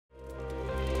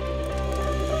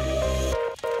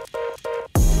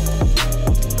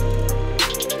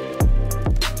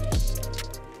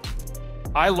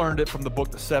I learned it from the book,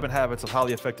 The 7 Habits of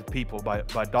Highly Effective People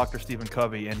by Dr. Stephen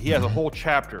Covey. And he has a whole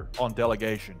chapter on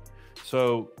delegation.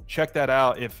 So check that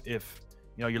out if you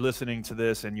know, you're listening to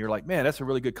this and you're like, man, that's a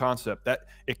really good concept. That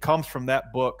it comes from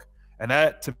that book. And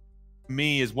that to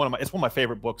me is it's one of my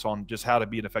favorite books on just how to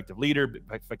be an effective leader,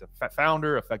 effective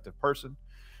founder, effective person.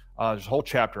 There's a whole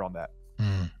chapter on that.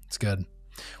 It's good.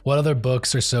 What other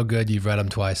books are so good you've read them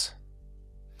twice?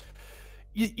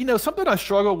 You know, something I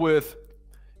struggle with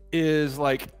is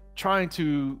like trying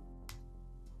to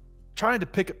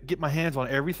get my hands on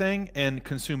everything and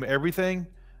consume everything,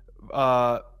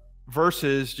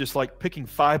 versus just like picking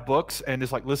 5 books and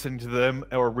just like listening to them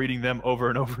or reading them over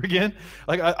and over again.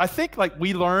 Like I think like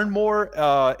we learn more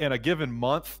in a given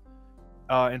month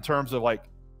in terms of like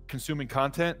consuming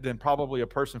content than probably a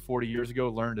person 40 years ago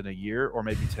learned in a year or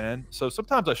maybe 10. So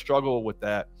sometimes I struggle with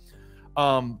that.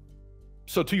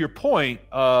 So to your point,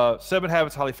 7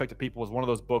 Habits of Highly Effective People is one of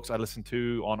those books I listen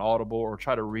to on Audible or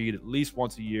try to read at least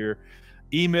once a year.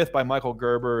 E-Myth by Michael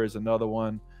Gerber is another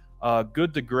one.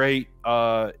 Good to Great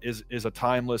is a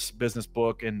timeless business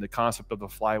book, and the concept of the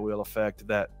flywheel effect.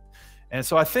 And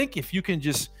so I think if you can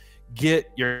just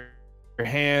get your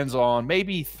hands on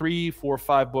maybe 3, 4,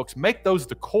 5 books, make those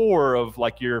the core of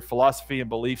like your philosophy and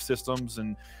belief systems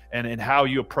and how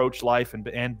you approach life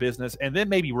and business, and then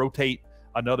maybe rotate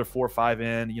another 4 or 5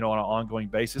 in, you know, on an ongoing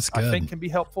basis, I think can be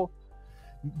helpful.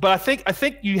 But I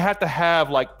think you have to have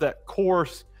like that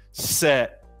course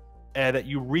set that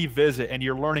you revisit and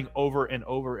you're learning over and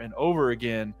over and over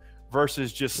again,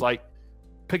 versus just like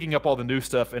picking up all the new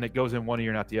stuff and it goes in one ear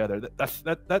and out the other. That's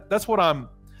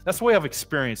the way I've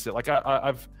experienced it. Like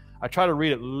I try to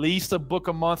read at least a book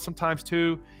a month, sometimes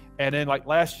 2. And then like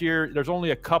last year, there's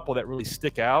only a couple that really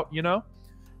stick out, you know?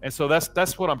 And so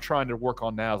that's what I'm trying to work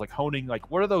on now, is like honing,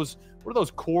 like what are those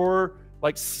core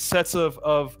like sets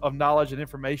of knowledge and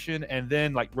information, and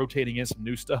then like rotating in some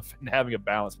new stuff and having a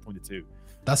balance between the two.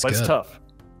 But good. It's tough.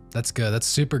 That's good. That's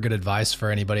super good advice for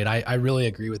anybody. And I really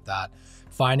agree with that.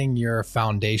 Finding your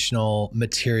foundational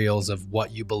materials of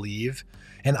what you believe.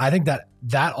 And I think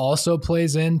that also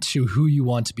plays into who you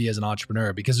want to be as an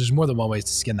entrepreneur, because there's more than one way to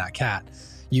skin that cat.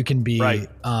 You can be, right.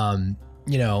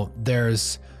 You know,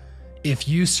 if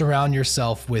you surround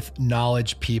yourself with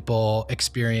knowledge, people,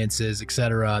 experiences, et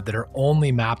cetera, that are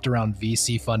only mapped around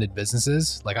VC funded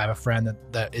businesses. Like I have a friend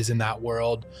that is in that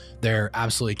world. They're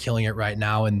absolutely killing it right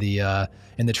now in the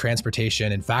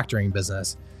transportation and factoring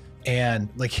business. And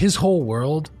like his whole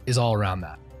world is all around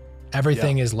that.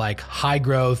 Everything is like high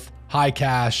growth, high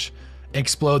cash,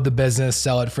 explode the business,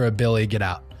 sell it for $1 billion, get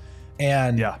out.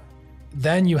 And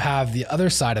then you have the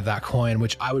other side of that coin,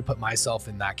 which I would put myself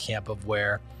in that camp of,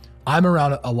 where I'm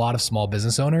around a lot of small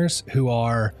business owners who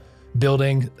are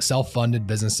building self-funded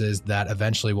businesses that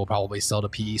eventually will probably sell to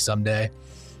PE someday,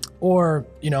 or,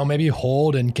 you know, maybe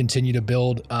hold and continue to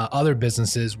build other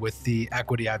businesses with the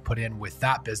equity I put in with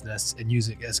that business and use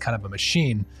it as kind of a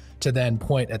machine to then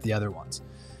point at the other ones.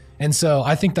 And so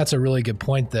I think that's a really good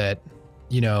point, that,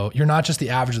 you know, you're not just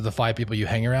the average of the 5 people you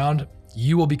hang around,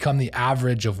 you will become the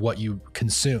average of what you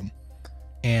consume.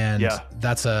 And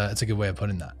it's a good way of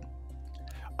putting that.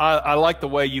 I like the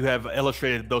way you have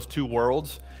illustrated those 2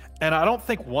 worlds, and I don't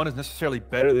think one is necessarily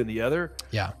better than the other.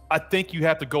 Yeah, I think you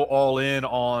have to go all in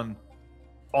on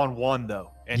one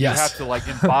though, and you have to like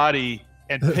embody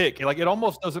and pick. Like it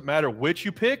almost doesn't matter which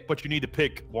you pick, but you need to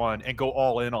pick one and go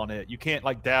all in on it. You can't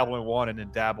like dabble in one and then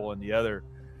dabble in the other.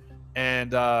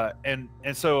 And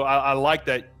so I like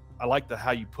that. I like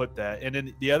how you put that. And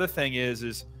then the other thing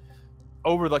is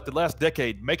over like the last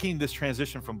decade, making this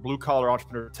transition from blue collar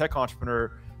entrepreneur to tech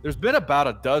entrepreneur, there's been about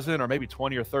a dozen or maybe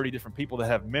 20 or 30 different people that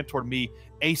have mentored me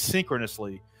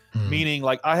asynchronously, meaning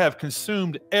like I have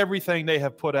consumed everything they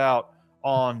have put out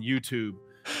on YouTube,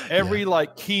 every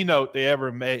like keynote they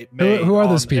ever made. Who are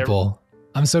those people?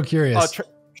 I'm so curious.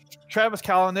 Travis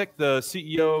Kalanick, the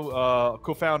CEO,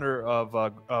 co-founder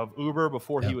of Uber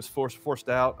before he was forced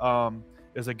out,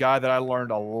 is a guy that I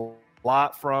learned a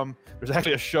lot from. There's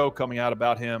actually a show coming out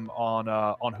about him on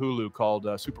Hulu called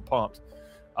Super Pumped.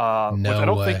 Which I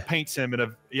don't think paints him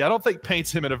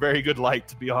in a very good light,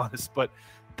 to be honest. But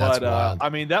I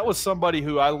mean, that was somebody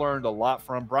who I learned a lot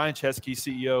from. Brian Chesky,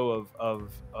 CEO of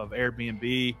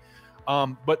Airbnb.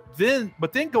 But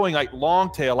then going like long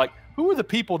tail, like who are the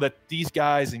people that these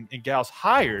guys and gals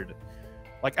hired,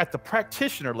 like at the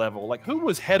practitioner level? Like who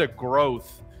was head of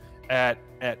growth at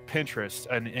Pinterest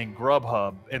and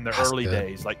Grubhub in the early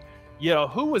days? Like, you know,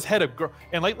 who was head of growth?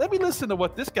 And like, let me listen to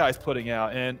what this guy's putting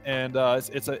out. And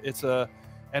it's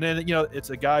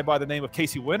a guy by the name of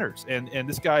Casey Winters. And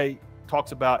this guy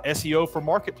talks about SEO for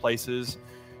marketplaces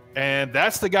And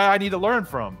that's the guy I need to learn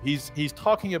from. He's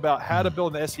talking about how to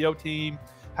build an SEO team,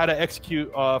 how to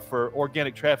execute for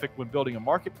organic traffic when building a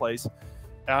marketplace.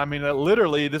 And I mean,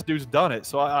 literally, this dude's done it.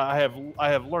 So I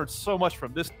have learned so much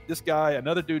from this guy.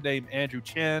 Another dude named Andrew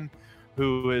Chen,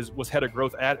 who was head of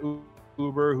growth at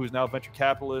Uber, who's now a venture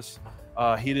capitalist.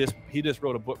 He just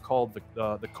wrote a book called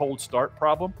the Cold Start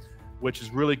Problem, which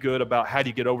is really good about how do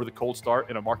you get over the cold start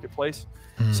in a marketplace.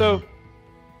 So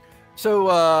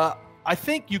I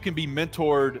think you can be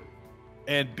mentored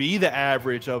and be the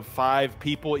average of 5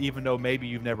 people, even though maybe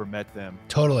you've never met them.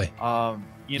 Totally.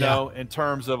 You know, in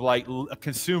terms of like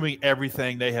consuming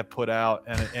everything they have put out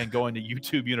and going to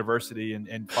YouTube University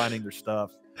and finding their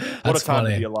stuff. What a time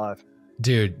to be alive.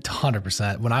 Dude,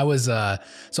 100%. When I was, so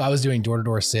I was doing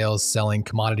door-to-door sales, selling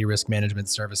commodity risk management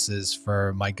services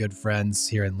for my good friends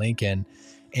here in Lincoln.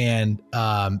 And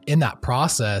in that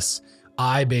process,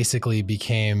 I basically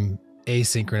became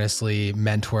asynchronously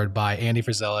mentored by Andy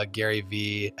Frisella, Gary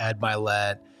Vee, Ed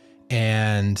Milet,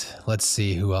 and let's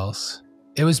see who else.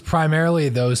 It was primarily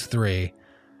those 3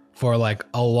 for like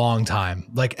a long time,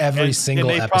 like every single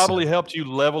episode. And they probably helped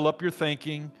you level up your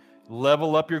thinking,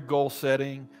 level up your goal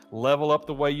setting, level up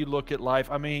the way you look at life.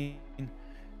 I mean,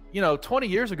 you know, 20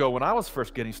 years ago when I was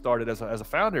first getting started as a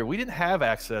founder, we didn't have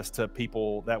access to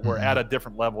people that were at a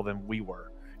different level than we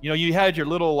were. You know, you had your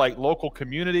little like local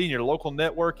community and your local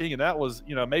networking, and that was,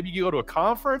 you know, maybe you go to a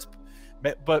conference,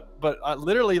 but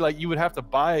literally like you would have to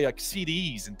buy like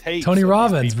CDs and tapes. Tony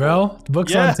Robbins, bro, the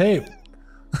book's on tape.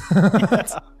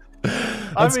 I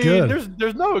mean, good.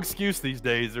 There's no excuse these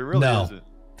days. There really isn't.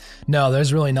 No,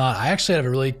 there's really not. I actually have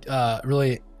a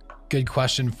really good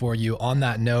question for you on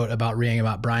that note about reading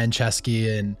about Brian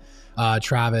Chesky and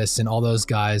Travis and all those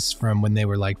guys from when they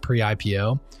were like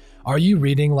pre-IPO. Are you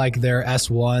reading like their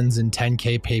S1s and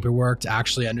 10K paperwork to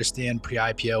actually understand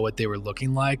pre-IPO what they were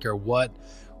looking like, or what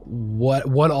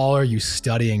all are you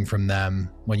studying from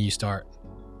them when you start?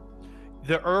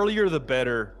 The earlier the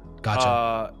better.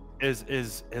 Gotcha.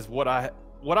 Is what I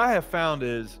have found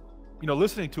is, you know,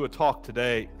 listening to a talk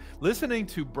today, listening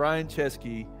to Brian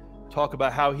Chesky talk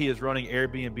about how he is running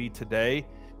Airbnb today,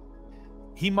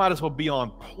 he might as well be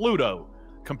on Pluto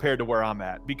compared to where I'm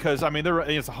at, because I mean,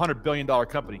 it's a $100 billion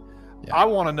company. Yeah. I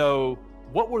want to know,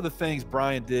 what were the things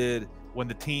Brian did when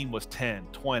the team was 10,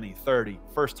 20, 30,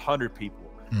 first 100 people?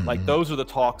 Like those are the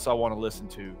talks I want to listen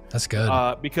to. That's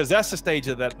good. Because that's the stage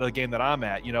of the game that I'm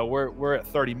at. You know, we're at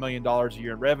 $30 million a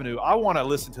year in revenue. I want to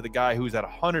listen to the guy who's at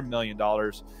 $100 million,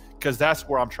 because that's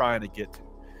where I'm trying to get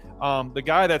to. The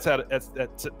guy that's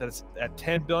at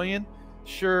 10 billion,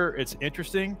 sure, it's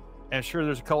interesting, and sure,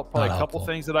 there's probably a couple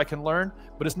things that I can learn,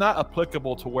 but it's not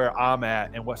applicable to where I'm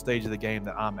at and what stage of the game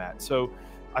that I'm at. So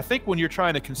I think when you're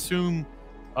trying to consume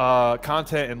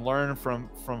content and learn from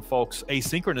folks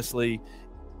asynchronously,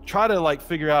 try to like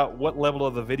figure out what level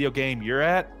of the video game you're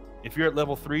at. If you're at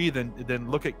level 3, then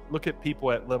look at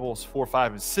people at levels 4,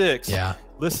 5, and 6. Yeah.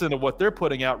 Listen to what they're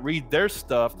putting out, read their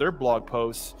stuff, their blog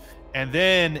posts, and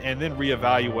then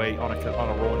reevaluate on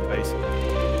a rolling basis.